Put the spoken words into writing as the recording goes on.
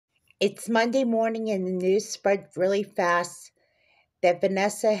It's Monday morning and the news spread really fast that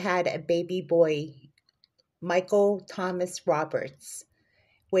Vanessa had a baby boy, Michael Thomas Roberts,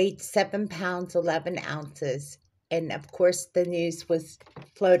 weighed 7 pounds 11 ounces. And of course, the news was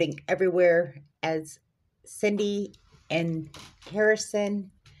floating everywhere as Cindy and Harrison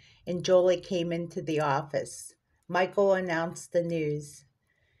and Jolie came into the office. Michael announced the news.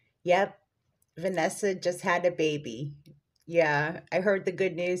 Yep, Vanessa just had a baby. Yeah, I heard the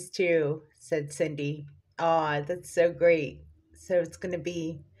good news too, said Cindy. Aw, that's so great. So it's going to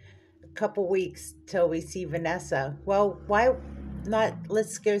be a couple weeks till we see Vanessa. Well, why not?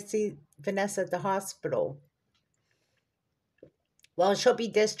 Let's go see Vanessa at the hospital. Well, she'll be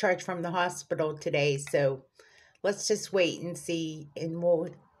discharged from the hospital today, so let's just wait and see, and we'll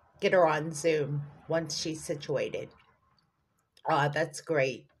get her on Zoom once she's situated. Ah, that's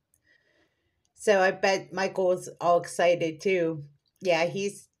great. So I bet Michael's all excited too. Yeah,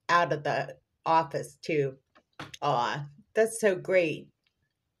 he's out of the office too. Aw, that's so great.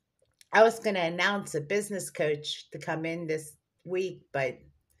 I was going to announce a business coach to come in this week, but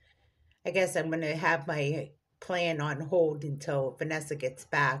I guess I'm going to have my plan on hold until Vanessa gets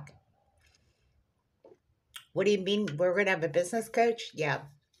back. What do you mean? We're going to have a business coach? Yeah.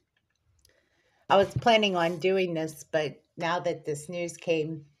 I was planning on doing this, but now that this news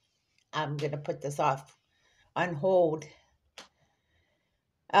came, I'm going to put this off on hold.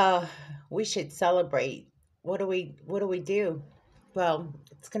 Uh, we should celebrate. What do we do? Well,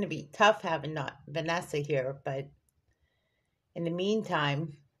 it's going to be tough having not Vanessa here, but in the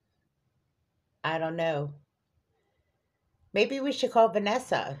meantime, I don't know. Maybe we should call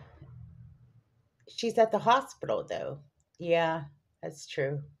Vanessa. She's at the hospital though. Yeah, that's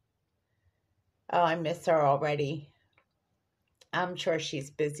true. Oh, I miss her already. I'm sure she's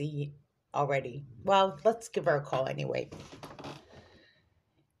busy already. Well, let's give her a call anyway.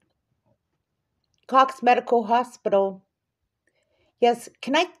 Cox Medical Hospital. Yes,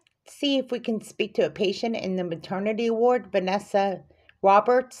 can I see if we can speak to a patient in the maternity ward, Vanessa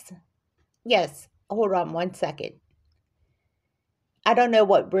Roberts? Yes, hold on 1 second. I don't know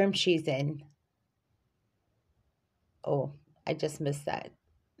what room she's in. Oh, I just missed that.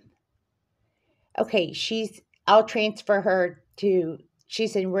 Okay, I'll transfer her to,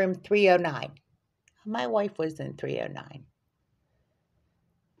 she's in room 309. My wife was in 309.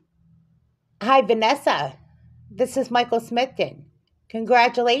 Hi, Vanessa. This is Michael Smithton.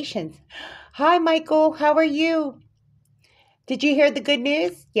 Congratulations. Hi, Michael. How are you? Did you hear the good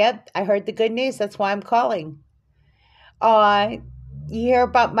news? Yep, I heard the good news. That's why I'm calling. Uh, you hear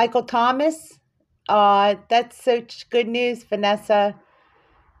about Michael Thomas? That's such good news, Vanessa.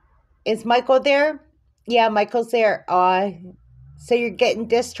 Is Michael there? Yeah, Michael's there. So you're getting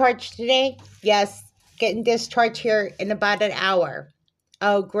discharged today? Yes, getting discharged here in about an hour.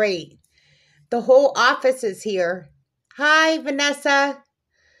 Oh, great. The whole office is here. Hi, Vanessa.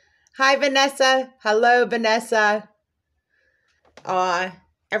 Hi, Vanessa. Hello, Vanessa. Uh,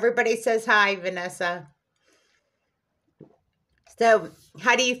 Everybody says hi, Vanessa. So,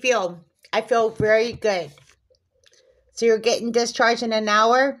 how do you feel? I feel very good. So you're getting discharged in an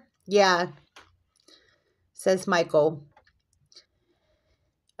hour? Yeah, says Michael.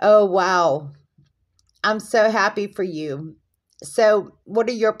 Oh, wow. I'm so happy for you. So, what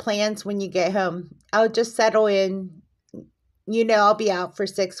are your plans when you get home? I'll just settle in. I'll be out for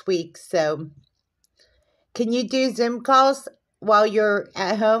 6 weeks. So, can you do Zoom calls while you're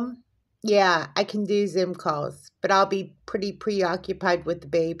at home? Yeah, I can do Zoom calls, but I'll be pretty preoccupied with the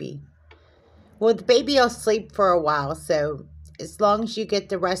baby. Well, the baby will sleep for a while, so as long as you get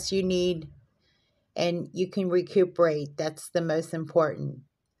the rest you need and you can recuperate, that's the most important.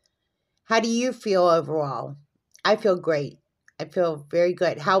 How do you feel overall? I feel great. I feel very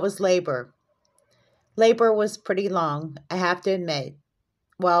good. How was labor? Labor was pretty long, I have to admit.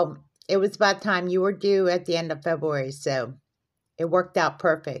 Well, it was about time. You were due at the end of February, so it worked out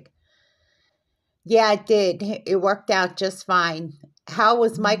perfect. Yeah, it did. It worked out just fine. How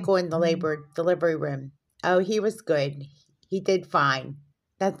was Michael in the labor delivery room? Oh, he was good. He did fine.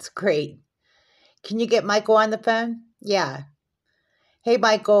 That's great. Can you get Michael on the phone? Yeah. Hey,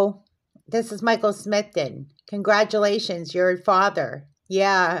 Michael. This is Michael Smithton. Congratulations, you're a father.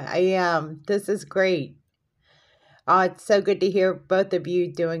 Yeah, I am. This is great. Oh, it's so good to hear both of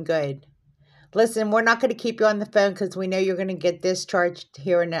you doing good. Listen, we're not going to keep you on the phone because we know you're going to get discharged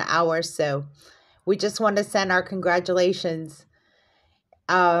here in an hour. So we just want to send our congratulations.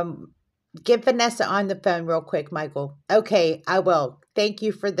 Um, Get Vanessa on the phone real quick, Michael. Okay, I will. Thank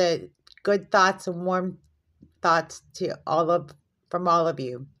you for the good thoughts and warm thoughts to from all of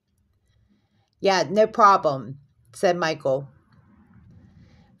you. Yeah, no problem, said Michael.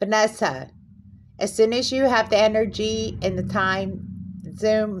 Vanessa, as soon as you have the energy and the time,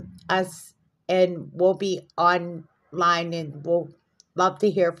 Zoom us and we'll be online and we'll love to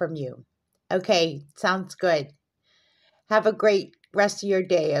hear from you. Okay, sounds good. Have a great rest of your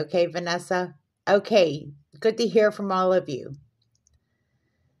day, okay, Vanessa? Okay, good to hear from all of you.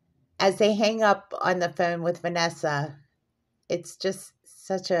 As they hang up on the phone with Vanessa, it's just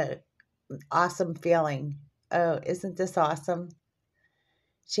such a awesome feeling. Oh, isn't this awesome?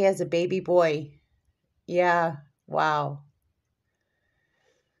 She has a baby boy. Yeah, wow.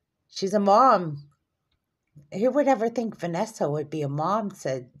 She's a mom. Who would ever think Vanessa would be a mom,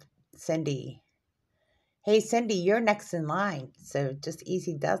 said Cindy. Hey, Cindy, you're next in line, so just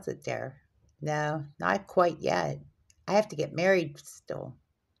easy does it there. No, not quite yet. I have to get married still.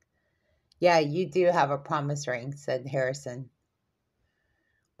 Yeah, you do have a promise ring, said Harrison.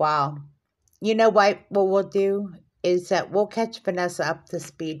 Wow. You know what we'll do is that we'll catch Vanessa up to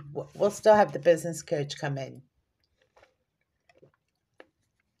speed. We'll still have the business coach come in.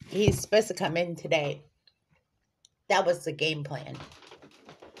 He's supposed to come in today. That was the game plan.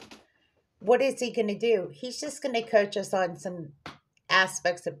 What is he going to do? He's just going to coach us on some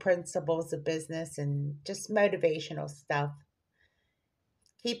aspects of principles of business and just motivational stuff.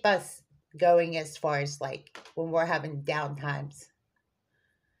 Keep us going as far as like when we're having down times.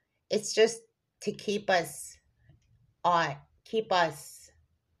 It's just to keep us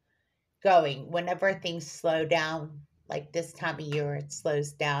going whenever things slow down. Like this time of year, it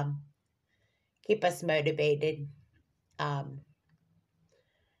slows down. Keep us motivated. Um,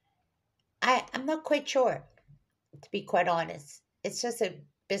 I'm not quite sure, to be quite honest. It's just a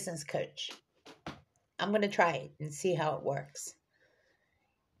business coach. I'm going to try it and see how it works.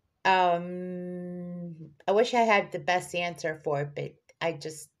 I wish I had the best answer for it, but I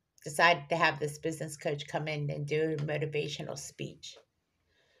just decided to have this business coach come in and do a motivational speech.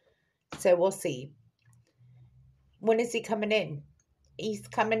 So we'll see. When is he coming in? He's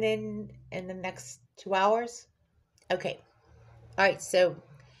coming in the next 2 hours? Okay. All right. So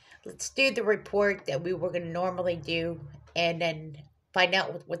let's do the report that we were going to normally do and then find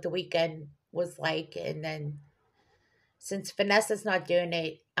out what the weekend was like. And then since Vanessa's not doing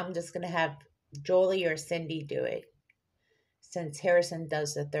it, I'm just going to have Jolie or Cindy do it since Harrison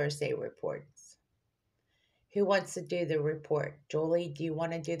does the Thursday reports. Who wants to do the report? Jolie, do you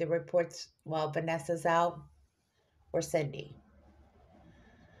want to do the reports while Vanessa's out? Or Cindy?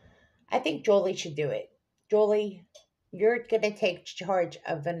 I think Jolie should do it. Jolie, you're going to take charge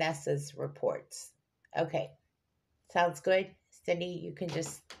of Vanessa's reports. Okay. Sounds good. Cindy, you can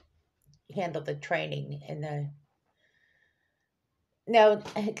just handle the training and the... No,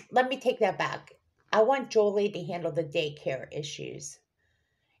 let me take that back. I want Jolie to handle the daycare issues.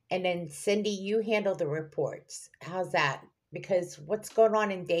 And then Cindy, you handle the reports. How's that? Because what's going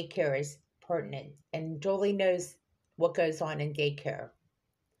on in daycare is pertinent. And Jolie knows what goes on in daycare.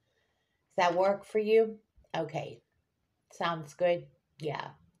 Does that work for you? Okay. Sounds good. Yeah,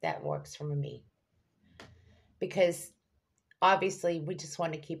 that works for me. Because obviously we just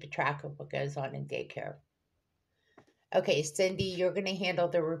want to keep a track of what goes on in daycare. Okay, Cindy, you're going to handle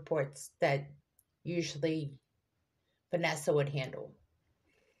the reports that usually Vanessa would handle.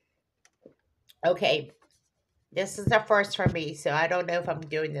 Okay, this is a first for me, so I don't know if I'm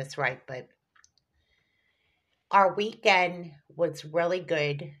doing this right, but our weekend was really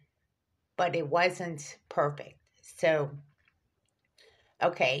good, but it wasn't perfect. So,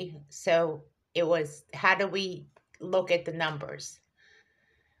 okay, so it was, how do we look at the numbers?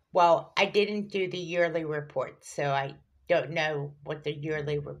 Well, I didn't do the yearly report, so I don't know what the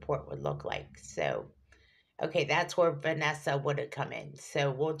yearly report would look like. So, okay, that's where Vanessa would have come in.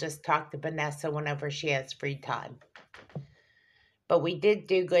 So we'll just talk to Vanessa whenever she has free time. But we did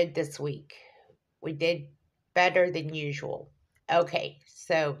do good this week. We did better than usual. Okay,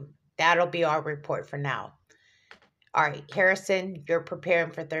 so that'll be our report for now. All right, Harrison, you're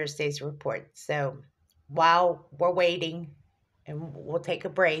preparing for Thursday's report. So while we're waiting, and we'll take a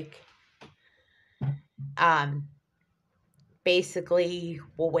break, basically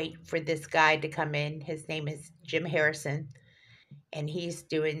we'll wait for this guy to come in. His name is Jim Harrison, and he's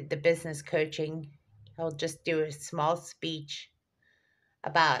doing the business coaching. He'll just do a small speech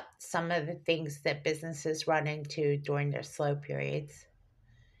about some of the things that businesses run into during their slow periods.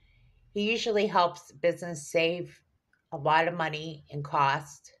 He usually helps business save a lot of money and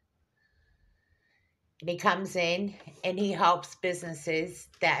cost. And he comes in and he helps businesses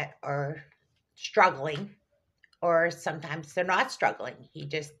that are struggling, or sometimes they're not struggling. He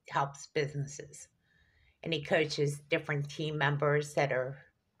just helps businesses. And he coaches different team members that are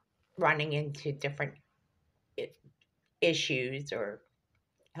running into different issues or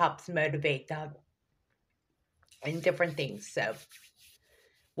helps motivate them and different things. So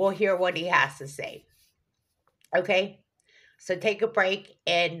we'll hear what he has to say. Okay? So take a break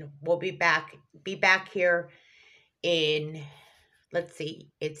and we'll be back here in, let's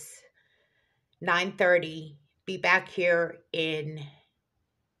see, it's 9:30. Be back here in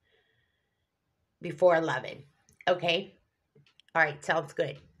before 11. Okay? All right, sounds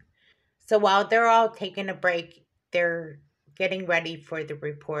good. So while they're all taking a break, they're getting ready for the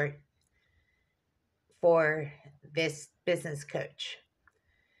report for this business coach.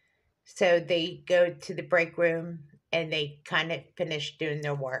 So they go to the break room and they kind of finish doing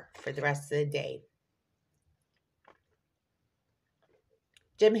their work for the rest of the day.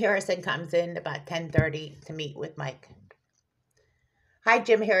 Jim Harrison comes in about 10:30 to meet with Mike. Hi,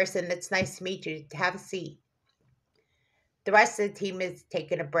 Jim Harrison. It's nice to meet you. Have a seat. The rest of the team is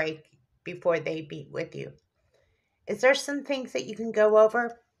taking a break before they meet with you. Is there some things that you can go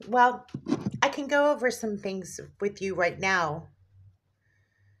over? Well, I can go over some things with you right now.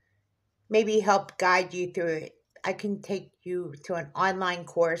 Maybe help guide you through it. I can take you to an online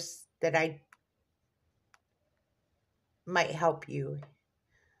course that I might help you.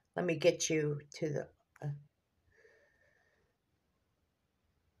 Let me get you to the.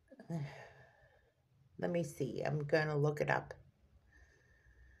 Let me see. I'm going to look it up.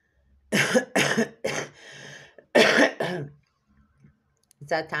 It's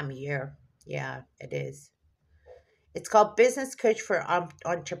that time of year. Yeah, it is. It's called Business Coach for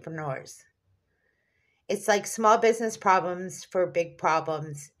Entrepreneurs. It's like small business problems for big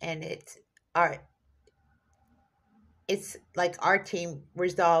problems, and our it's like our team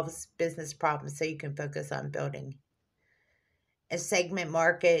resolves business problems so you can focus on building a segment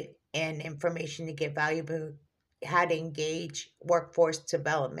market and information to get valuable, how to engage workforce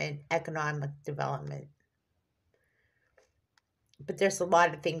development, economic development. But there's a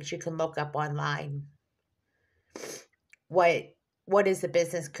lot of things you can look up online. What is a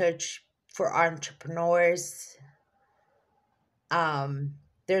business coach for entrepreneurs?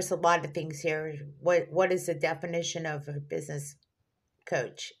 There's a lot of things here. What is the definition of a business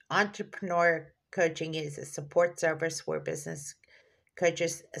coach? Entrepreneur coaching is a support service where business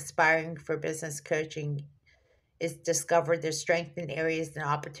coaches aspiring for business coaching is discover their strengths and areas and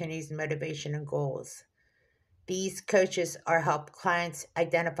opportunities and motivation and goals. These coaches are help clients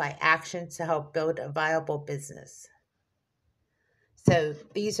identify actions to help build a viable business. So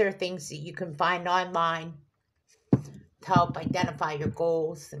these are things that you can find online to help identify your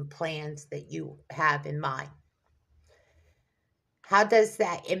goals and plans that you have in mind. How does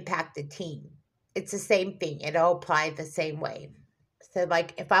that impact the team? It's the same thing. It'll apply the same way. So,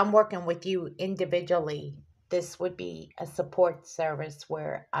 like if I'm working with you individually, this would be a support service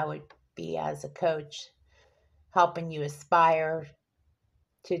where I would be as a coach helping you aspire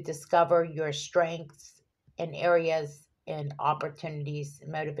to discover your strengths and areas and opportunities,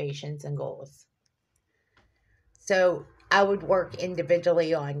 motivations, and goals. So I would work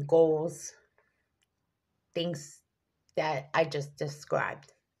individually on goals, things that I just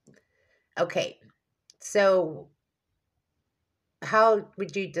described. Okay, so how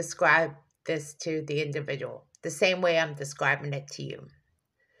would you describe this to the individual? The same way I'm describing it to you.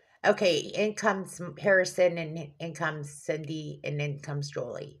 Okay, in comes Harrison and in comes Cindy and in comes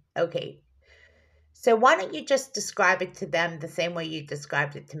Jolie. Okay, so why don't you just describe it to them the same way you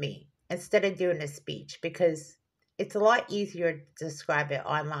described it to me instead of doing a speech, because it's a lot easier to describe it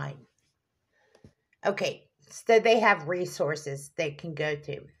online. Okay, so they have resources they can go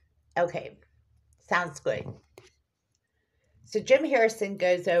to. Okay, sounds good. So Jim Harrison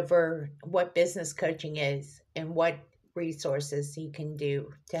goes over what business coaching is and what resources he can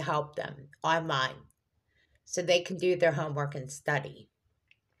do to help them online so they can do their homework and study.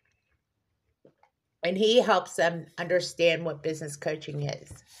 And he helps them understand what business coaching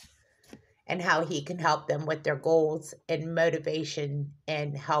is and how he can help them with their goals and motivation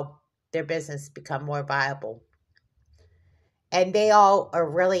and help their business become more viable. And they all are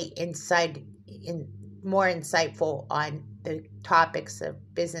really more insightful on the topics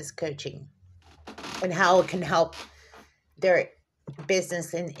of business coaching and how it can help their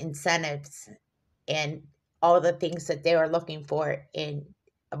business and incentives and all the things that they are looking for in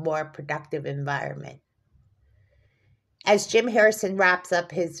a more productive environment. As Jim Harrison wraps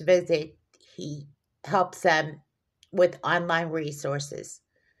up his visit, he helps them with online resources.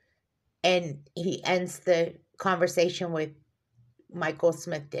 And he ends the conversation with Michael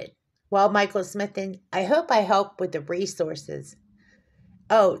Smithton. Well, Michael Smithton, I hope I help with the resources.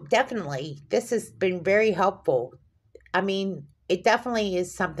 Oh, definitely. This has been very helpful. I mean, it definitely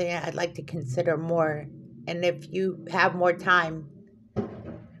is something I'd like to consider more. And if you have more time,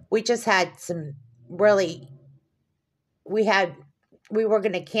 We just had some really, we had, we were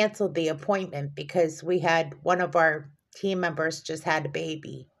going to cancel the appointment because we had one of our team members just had a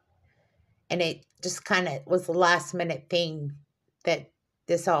baby. And it just kind of was the last minute thing that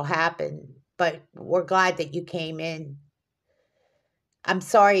this all happened. But we're glad that you came in. I'm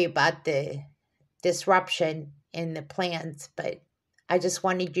sorry about the disruption in the plans, but I just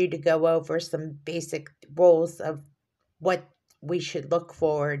wanted you to go over some basic rules of what we should look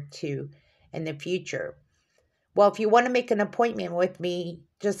forward to in the future. Well, if you want to make an appointment with me,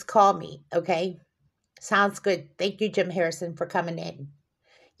 just call me, okay? Sounds good. Thank you, Jim Harrison, for coming in.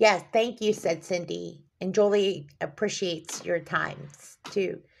 Yes, thank you, said Cindy. And Julie appreciates your time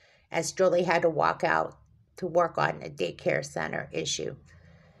too, as Julie had to walk out to work on a daycare center issue.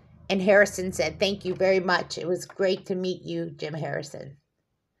 And Harrison said, thank you very much. It was great to meet you, Jim Harrison.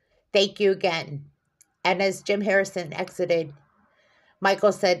 Thank you again. And as Jim Harrison exited,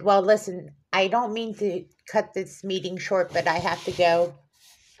 Michael said, well, listen, I don't mean to cut this meeting short, but I have to go.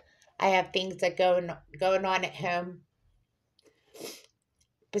 I have things that going on at home.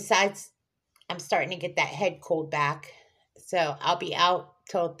 Besides, I'm starting to get that head cold back. So I'll be out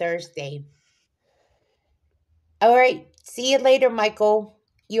till Thursday. All right. See you later, Michael.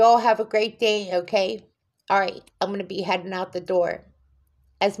 You all have a great day, okay? All right. I'm going to be heading out the door.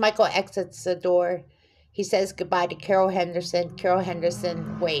 As Michael exits the door, he says goodbye to Carol Henderson. Carol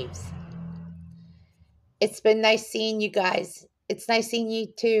Henderson waves. It's been nice seeing you guys. It's nice seeing you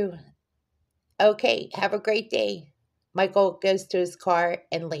too. Okay. Have a great day. Michael goes to his car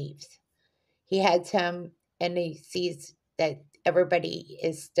and leaves. He heads home and he sees that everybody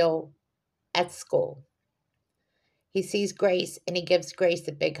is still at school. He sees Grace and he gives Grace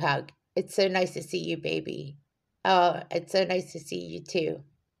a big hug. It's so nice to see you, baby. Oh, it's so nice to see you too.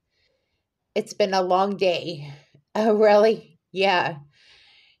 It's been a long day. Oh, really? Yeah.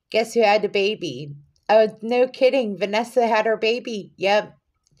 Guess who had a baby? Oh, no kidding. Vanessa had her baby. Yep.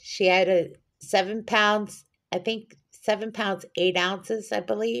 She had a 7 pounds, I think 7 pounds, 8 ounces, I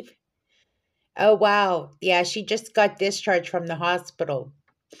believe. Oh, wow. Yeah, she just got discharged from the hospital.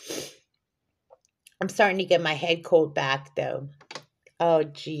 I'm starting to get my head cold back, though. Oh,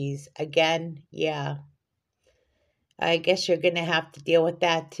 geez. Again? Yeah. I guess you're going to have to deal with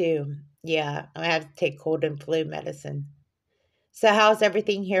that, too. Yeah, I have to take cold and flu medicine. So how's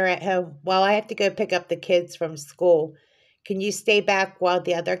everything here at home? Well, I have to go pick up the kids from school. Can you stay back while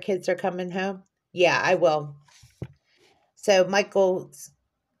the other kids are coming home? Yeah, I will. So Michael's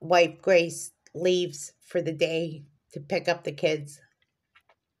wife, Grace, leaves for the day to pick up the kids.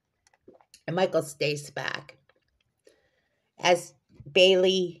 And Michael stays back. As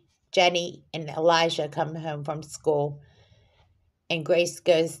Bailey, Jenny, and Elijah come home from school, and Grace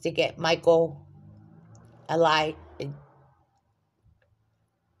goes to get Michael, Eli,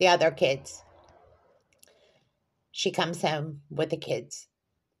 the other kids. She comes home with the kids.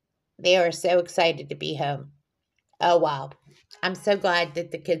 They are so excited to be home. Oh, wow. I'm so glad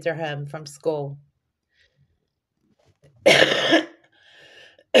that the kids are home from school.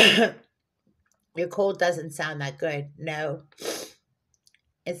 Your cold doesn't sound that good. No.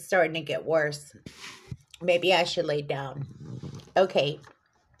 It's starting to get worse. Maybe I should lay down. Okay.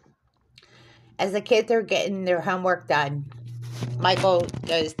 As the kids are getting their homework done, Michael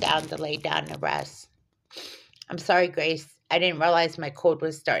goes down to lay down and rest. I'm sorry, Grace. I didn't realize my cold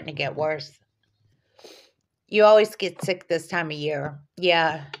was starting to get worse. You always get sick this time of year.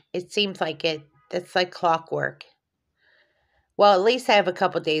 Yeah, it seems like it. It's like clockwork. Well, at least I have a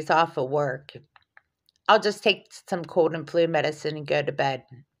couple days off of work. I'll just take some cold and flu medicine and go to bed.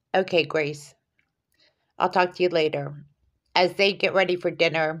 Okay, Grace. I'll talk to you later. As they get ready for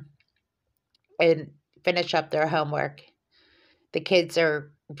dinner and finish up their homework, the kids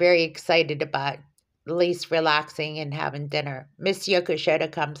are very excited about at least relaxing and having dinner. Miss Yokoshota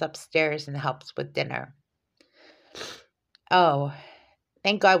comes upstairs and helps with dinner. Oh,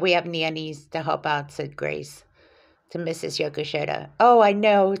 thank God we have nannies to help out, said Grace to Mrs. Yokoshota. Oh, I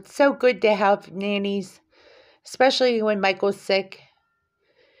know. It's so good to have nannies, especially when Michael's sick.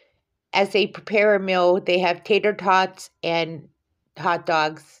 As they prepare a meal, they have tater tots and hot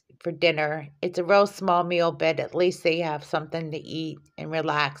dogs for dinner. It's a real small meal, but at least they have something to eat and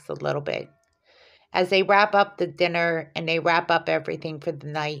relax a little bit. As they wrap up the dinner and they wrap up everything for the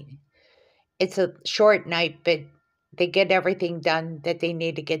night, it's a short night, but they get everything done that they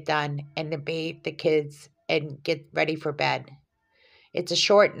need to get done and they bathe the kids and get ready for bed. It's a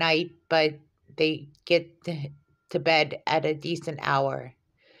short night, but they get to bed at a decent hour.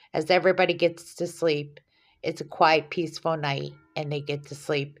 As everybody gets to sleep, it's a quiet, peaceful night, and they get to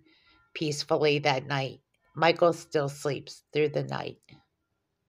sleep peacefully that night. Michael still sleeps through the night.